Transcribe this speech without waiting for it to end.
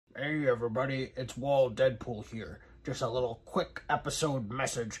Hey everybody, it's Wall Deadpool here. Just a little quick episode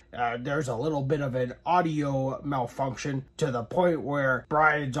message. There's a little bit of an audio malfunction to the point where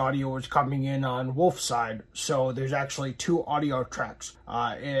Brian's audio is coming in on Wolf's side. So there's actually two audio tracks.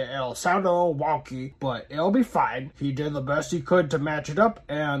 It'll sound a little wonky, but it'll be fine. He did the best he could to match it up,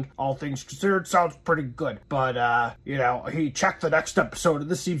 and all things considered, sounds pretty good. But, he checked the next episode,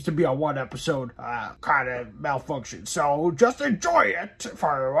 and this seems to be a one episode kind of malfunction. So just enjoy it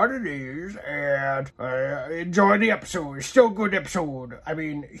for what it is, and enjoy the episode. It's still a good episode. I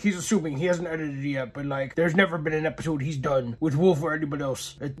mean, he's assuming he hasn't edited it yet, but there's never been an episode he's done with Wolf or anybody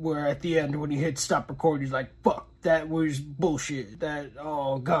else where at the end when he hits stop recording, he's like, fuck, that was bullshit.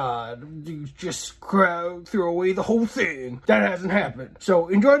 Oh god, you just threw away the whole thing. That hasn't happened. So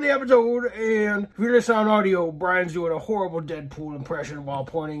enjoy the episode, and if you're listening on audio, Brian's doing a horrible Deadpool impression while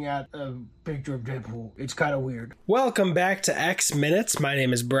pointing at a picture of Deadpool. It's kind of weird. Welcome back to X Minutes. My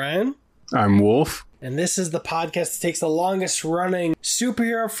name is Brian. I'm Wolf. And this is the podcast that takes the longest running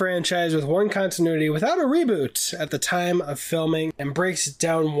superhero franchise with one continuity without a reboot at the time of filming and breaks it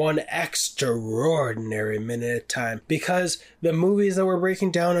down one extraordinary minute at a time. Because the movies that we're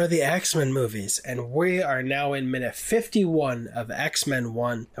breaking down are the X-Men movies. And we are now in minute 51 of X-Men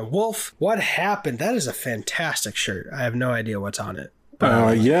 1. And Wolf, what happened? That is a fantastic shirt. I have no idea what's on it.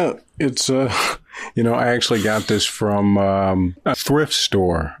 Yeah, it's, I actually got this from a thrift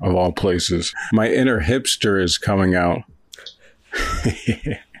store, of all places. My inner hipster is coming out.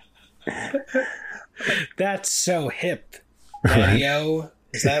 That's so hip. Yo,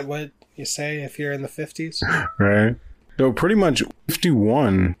 is that what you say if you're in the 50s? Right. So pretty much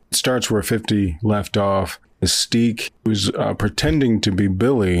 51 starts where 50 left off. Mystique, who's pretending to be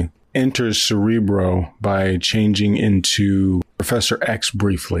Billy, enters Cerebro by changing into Professor X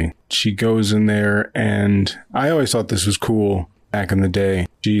briefly. She goes in there, and I always thought this was cool back in the day.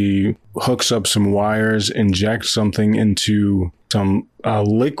 She hooks up some wires, injects something into some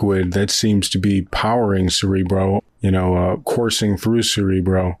liquid that seems to be powering Cerebro, coursing through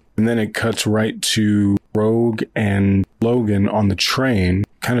Cerebro. And then it cuts right to Rogue and Logan on the train,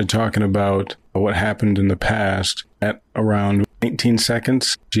 kind of talking about what happened in the past. At around 19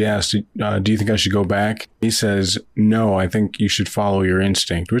 seconds, she asked, do you think I should go back? He says, no, I think you should follow your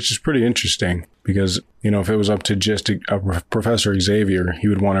instinct, which is pretty interesting because, if it was up to just Professor Xavier, he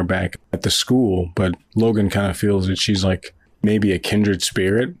would want her back at the school. But Logan kind of feels that she's like maybe a kindred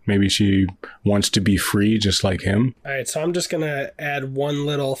spirit. Maybe she wants to be free just like him. All right, so I'm just going to add one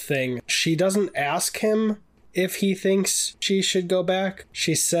little thing. She doesn't ask him if he thinks she should go back.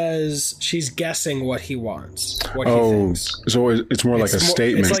 She says she's guessing what he wants, what he thinks. So it's more like a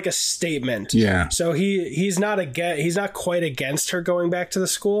statement. It's like a statement. Yeah. So he's not quite against her going back to the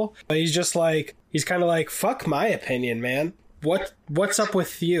school, but he's kind of like, fuck my opinion, man. What's up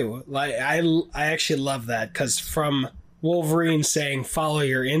with you? Like, I actually love that, because from Wolverine saying follow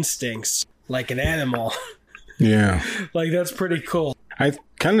your instincts like an animal. Yeah. That's pretty cool. I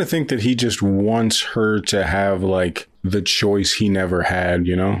kind of think that he just wants her to have the choice he never had,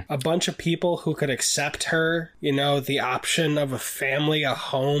 A bunch of people who could accept her, the option of a family, a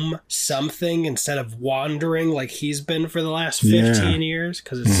home, something, instead of wandering like he's been for the last 15 years,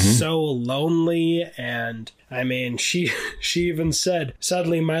 because it's so lonely. And I mean, she even said,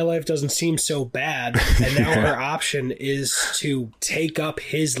 suddenly my life doesn't seem so bad. And now her option is to take up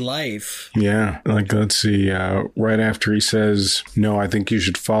his life. Yeah. Let's see. Right after he says, no, I think you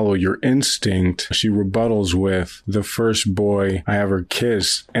should follow your instinct, she rebuttals with, the first boy I ever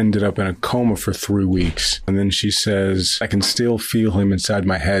kissed ended up in a coma for 3 weeks. And then she says, I can still feel him inside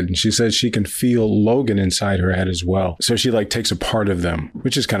my head. And she says she can feel Logan inside her head as well. So she takes a part of them,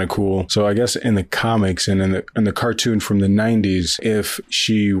 which is kind of cool. So I guess in the comics and in the cartoon from the 90s, if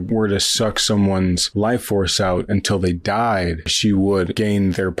she were to suck someone's life force out until they died, she would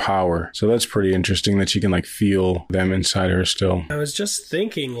gain their power. So that's pretty interesting that she can feel them inside her still. I was just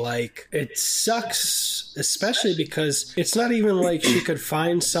thinking, it sucks, especially because it's not even like she could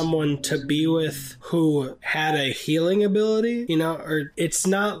find someone to be with who had a healing ability, or it's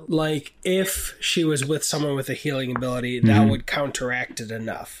not like if she was with someone with a healing ability, that would counteract it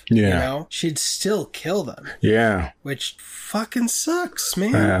enough. Yeah. She'd still kill them. Yeah. Which fucking sucks,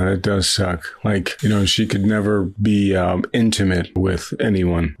 man. Yeah, that does suck. She could never be intimate with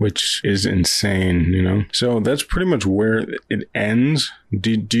anyone, which is insane, So that's pretty much where it ends.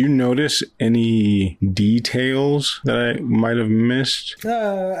 Do you notice any details that I might have missed?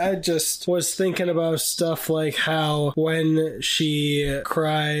 I just was thinking about stuff like how when she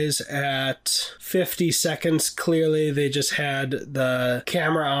cries at 50 seconds, clearly they just had the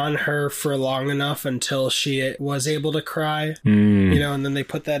camera on her for long enough until she was able to cry, you know, and then they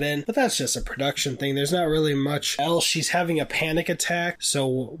put that in. But that's just a production thing. There's not really much else. She's having a panic attack,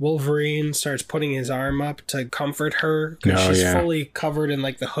 so Wolverine starts putting his arm up to comfort her because she's fully covered in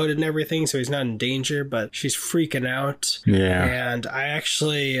like the hood and everything, so he's not in danger, but she's freaking out. Yeah. And I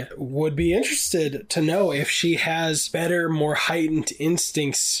actually would be interested to know if she has better, more heightened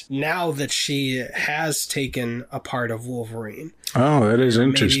instincts now that she has taken a part of Wolverine. Oh, that is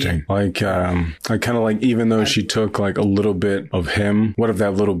interesting. Maybe, I kind of like, even though she took like a little bit of him, what if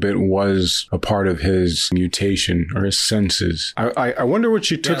that little bit was a part of his mutation or his senses? I wonder what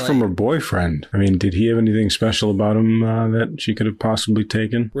she took from her boyfriend. I mean, did he have anything special about him that she could have possibly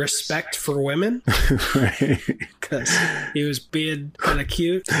taken? Respect for women. Right. Because he was being kind of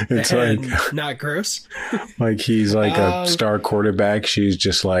cute it's and like, not gross. Like he's like a star quarterback. She's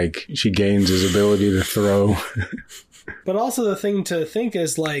just like, she gains his ability to throw. But also the thing to think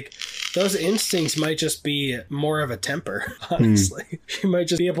is like those instincts might just be more of a temper, honestly. She might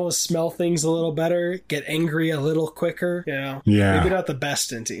just be able to smell things a little better, get angry a little quicker, you know. Yeah. Maybe not the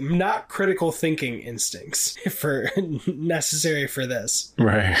best instinct, not critical thinking instincts for necessary for this.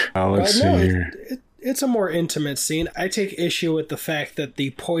 Right. Let's see here. It's a more intimate scene. I take issue with the fact that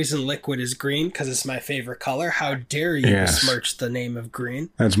the poison liquid is green because it's my favorite color. How dare you besmirch the name of green?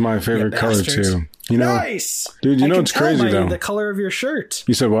 That's my favorite color too. You know, nice, dude. You know what's crazy though? The color of your shirt.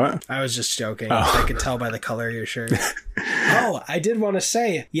 You said what? I was just joking. I could tell by the color of your shirt. Oh, I did want to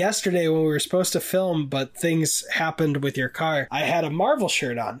say yesterday when we were supposed to film, but things happened with your car. I had a Marvel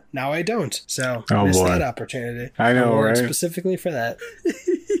shirt on. Now I don't. So missed that opportunity. I know, right? Specifically for that.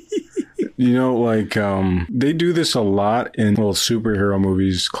 You know, like, they do this a lot in, well, superhero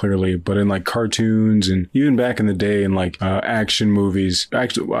movies, clearly, but in, like, cartoons and even back in the day in, like, action movies.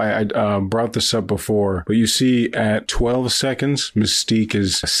 Actually, I brought this up before, but you see at 12 seconds, Mystique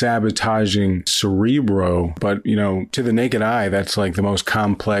is sabotaging Cerebro, but, you know, to the naked eye, that's, like, the most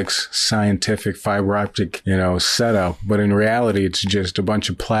complex scientific fiber optic, you know, setup. But in reality, it's just a bunch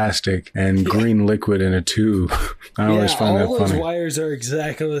of plastic and green liquid in a tube. I always find that funny. All those wires are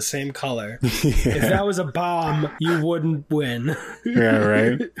exactly the same color. If that was a bomb, you wouldn't win. Yeah,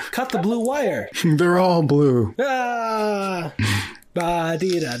 right? Cut the blue wire. They're all blue. Ah!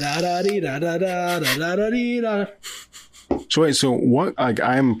 Ba-dee-da-da-da-dee-da-da-da-da-da-da-dee-da. So wait, so what, like,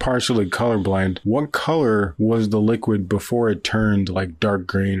 I'm partially colorblind. What color was the liquid before it turned like dark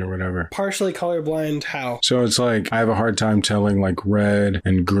green or whatever? Partially colorblind, how? So it's like, I have a hard time telling like red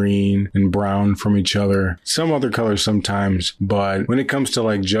and green and brown from each other. Some other colors sometimes, but when it comes to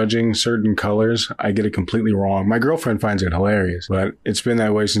like judging certain colors, I get it completely wrong. My girlfriend finds it hilarious, but it's been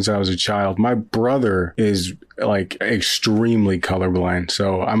that way since I was a child. My brother is like extremely colorblind,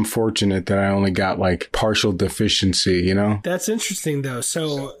 so I'm fortunate that I only got like partial deficiency, you know? That's interesting though.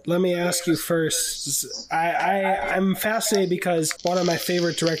 So let me ask you first. I'm fascinated because one of my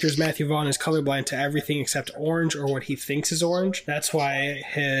favorite directors, Matthew Vaughn, is colorblind to everything except orange or what he thinks is orange. That's why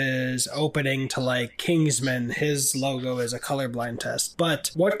his opening to like Kingsman, his logo is a colorblind test.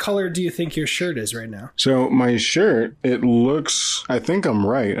 But what color do you think your shirt is right now? So my shirt, it looks, I think I'm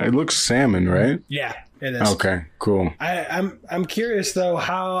right. It looks salmon, right? Yeah. It is. Okay, cool. I'm curious though,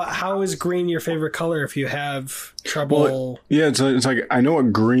 how is green your favorite color if you have trouble? Well, yeah, it's like I know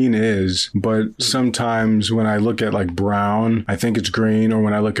what green is, but sometimes when I look at like brown, I think it's green, or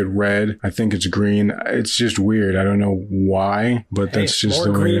when I look at red, I think it's green. It's just weird. I don't know why, but that's just more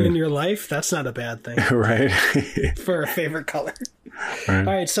the way. Green in your life, that's not a bad thing. Right? For a favorite color. Right.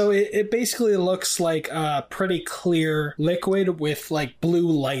 All right, so it basically looks like a pretty clear liquid with like blue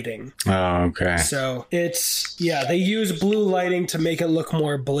lighting. Oh, okay. So it's, yeah, they use blue lighting to make it look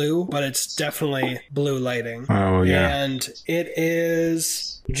more blue, but it's definitely blue lighting. Oh, yeah. And it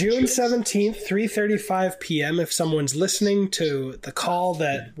is June 17th, 3:35 p.m. if someone's listening to the call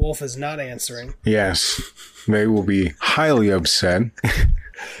that Wolf is not answering. Yes, they will be highly upset.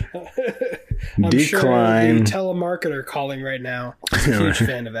 I'm Decline. sure the telemarketer calling right now is a huge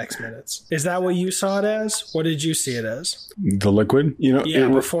fan of X Minutes. Is that what you saw it as? What did you see it as? The liquid? You know, Yeah,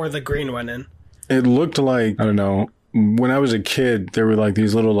 before the green went in. It looked like, I don't know, when I was a kid, there were like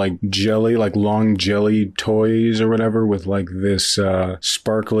these little like jelly, like long jelly toys or whatever with like this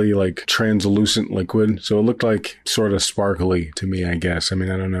sparkly, like translucent liquid. So it looked like sort of sparkly to me, I guess. I mean,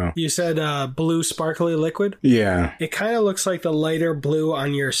 I don't know. You said blue sparkly liquid? Yeah. It kind of looks like the lighter blue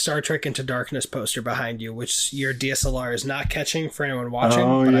on your Star Trek Into Darkness poster behind you, which your DSLR is not catching for anyone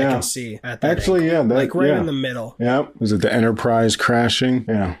watching, but I can see at that Actually, angle. yeah. Like right in the middle. Yeah. Was it the Enterprise crashing?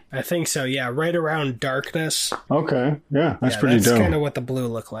 Yeah. I think so, yeah. Right around darkness. Okay. Yeah, that's pretty dope. That's kind of what the blue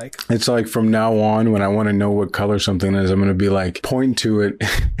looked like. It's like from now on, when I want to know what color something is, I'm going to be like, point to it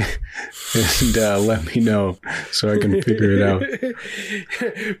and let me know so I can figure it out.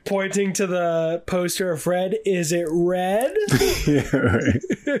 Pointing to the poster of red, is it red? Yeah,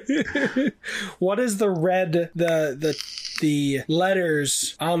 right. What is the red, the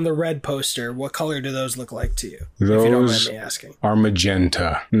letters on the red poster? What color do those look like to you? Those if you don't mind me asking. Are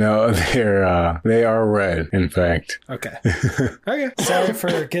magenta. No, they are red, in fact. Okay. Okay. Sorry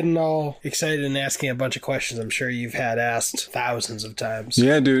for getting all excited and asking a bunch of questions I'm sure you've had asked thousands of times.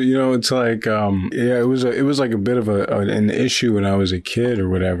 Yeah, dude, it's like it was like a bit of an issue when I was a kid or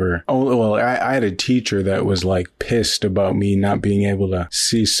whatever. Oh, well, I had a teacher that was like pissed about me not being able to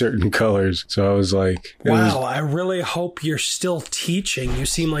see certain colors. So I was like, wow, I really hope you're still teaching. You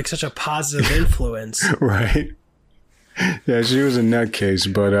seem like such a positive influence. Right. Yeah, she was a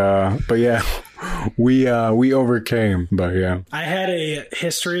nutcase, but yeah, we overcame. But yeah, I had a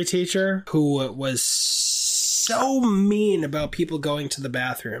history teacher who was so mean about people going to the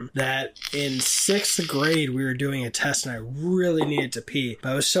bathroom that in 6th grade we were doing a test and I really needed to pee,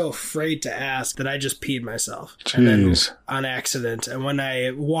 but I was so afraid to ask that I just peed myself. Jeez. And then on accident. And when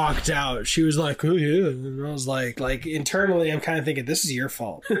I walked out, she was like, "Oh yeah," and I was like internally I'm kind of thinking, this is your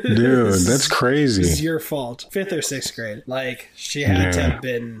fault. Dude, that's crazy. This is your fault. 5th or 6th grade. Like, she had to have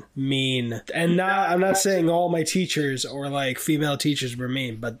been mean. And I'm not saying all my teachers or like female teachers were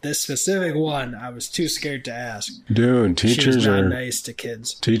mean, but this specific one I was too scared to ask. Dude, teachers not are nice to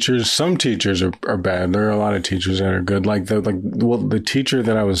kids. Some teachers are bad. There are a lot of teachers that are good. The teacher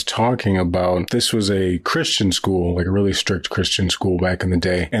that I was talking about, this was a Christian school, like a really strict Christian school back in the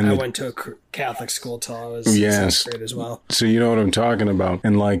day. And I went to a Catholic school till I was 6th grade as well. So you know what I'm talking about.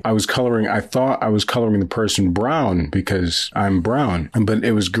 And like I thought I was coloring the person brown because I'm brown, but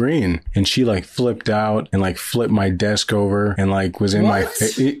it was green. And she like flipped out and like flipped my desk over and like was in my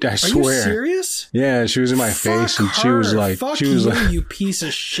face. I swear. Are you serious? Yeah, she was in my face and she was like, Fuck you piece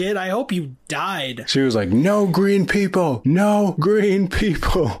of shit. I hope you died. She was like, "No green people, no green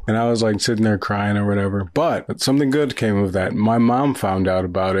people." And I was like sitting there crying or whatever. But something good came of that. My mom found out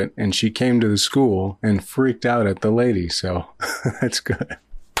about it and she came to the school and freaked out at the lady. So that's good.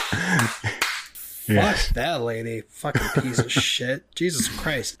 Fuck that lady. Fucking piece of shit. Jesus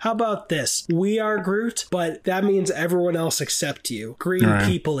Christ. How about this? We are Groot, but that means everyone else except you. Green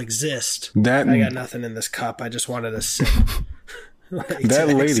people exist. I got nothing in this cup. I just wanted to sip.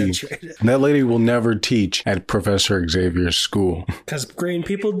 That lady will never teach at Professor Xavier's school. Because green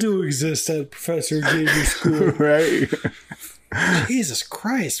people do exist at Professor Xavier's school. Right? Jesus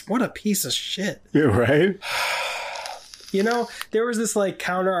Christ. What a piece of shit. Yeah, right? You know, there was this like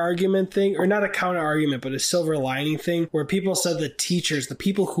counter argument thing, or not a counter argument, but a silver lining thing where people said that teachers, the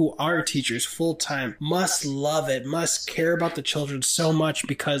people who are teachers full time, must love it, must care about the children so much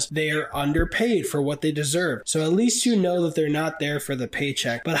because they are underpaid for what they deserve. So at least you know that they're not there for the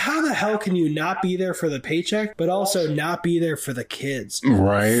paycheck. But how the hell can you not be there for the paycheck, but also not be there for the kids?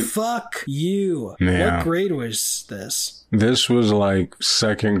 Right. Fuck you. Yeah. What grade was this? This was like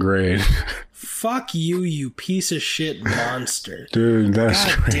 2nd grade. Fuck you, you piece of shit monster. Dude, that's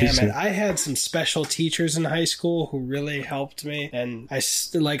God crazy. damn it. I had some special teachers in high school who really helped me. And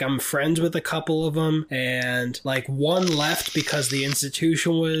I'm friends with a couple of them. And like one left because the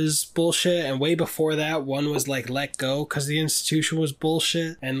institution was bullshit. And way before that, one was like let go because the institution was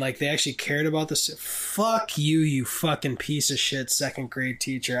bullshit. And like they actually cared about this. Fuck you, you fucking piece of shit 2nd grade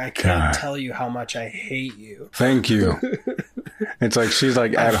teacher. I can't tell you how much I hate you. Thank you. It's like she's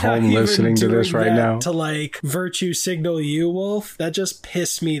like at home listening to this right now. To like virtue signal you, Wolf. That just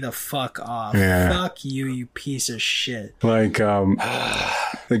pissed me the fuck off. Yeah. Fuck you, you piece of shit. Like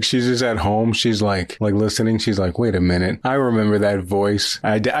she's just at home. She's like listening. She's like, wait a minute. I remember that voice.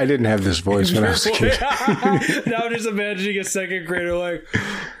 I didn't have this voice when I was a kid. Now I'm just imagining a 2nd grader like,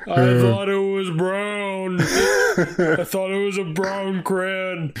 I thought it was brown. I thought it was a brown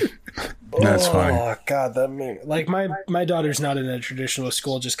crayon. That's funny. Oh God, that mean like my daughter's not in a traditional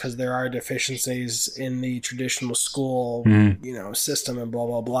school just because there are deficiencies in the traditional school, system and blah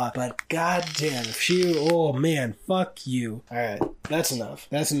blah blah. But goddamn, if she, oh man, fuck you. All right, that's enough.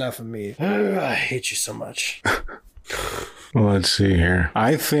 That's enough of me. I hate you so much. Well, let's see here.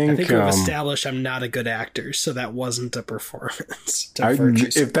 I think we've established I'm not a good actor, so that wasn't a performance.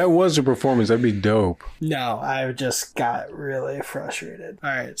 If that was a performance, that'd be dope. No, I just got really frustrated. All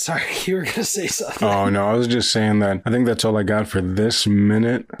right, sorry, you were going to say something. Oh, no, I was just saying that I think that's all I got for this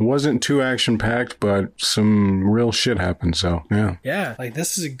minute. It wasn't too action-packed, but some real shit happened, so, yeah. Yeah, like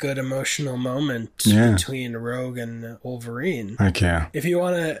this is a good emotional moment between Rogue and Wolverine. Heck yeah. If you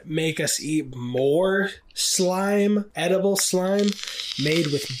want to make us eat more slime, edible slime, made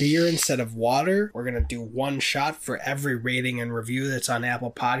with beer instead of water, we're going to do one shot for every rating and review that's on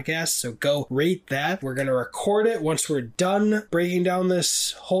Apple Podcasts. So go rate that. We're going to record it once we're done breaking down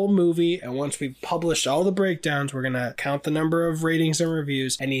this whole movie. And once we've published all the breakdowns, we're going to count the number of ratings and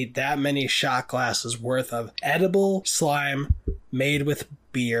reviews and eat that many shot glasses worth of edible slime made with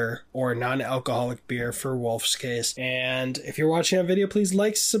beer or non-alcoholic beer for Wolf's case. And if you're watching on video, please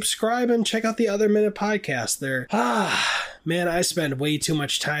like, subscribe, and check out the Other Minute podcast. They're man, I spend way too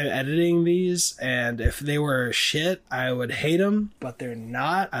much time editing these, and if they were shit, I would hate them, but they're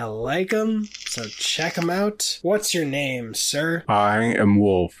not. I like them, so check them out. What's your name, sir? I am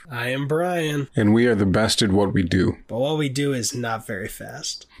Wolf. I am Brian. And we are the best at what we do. But what we do is not very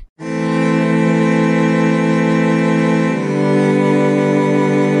fast.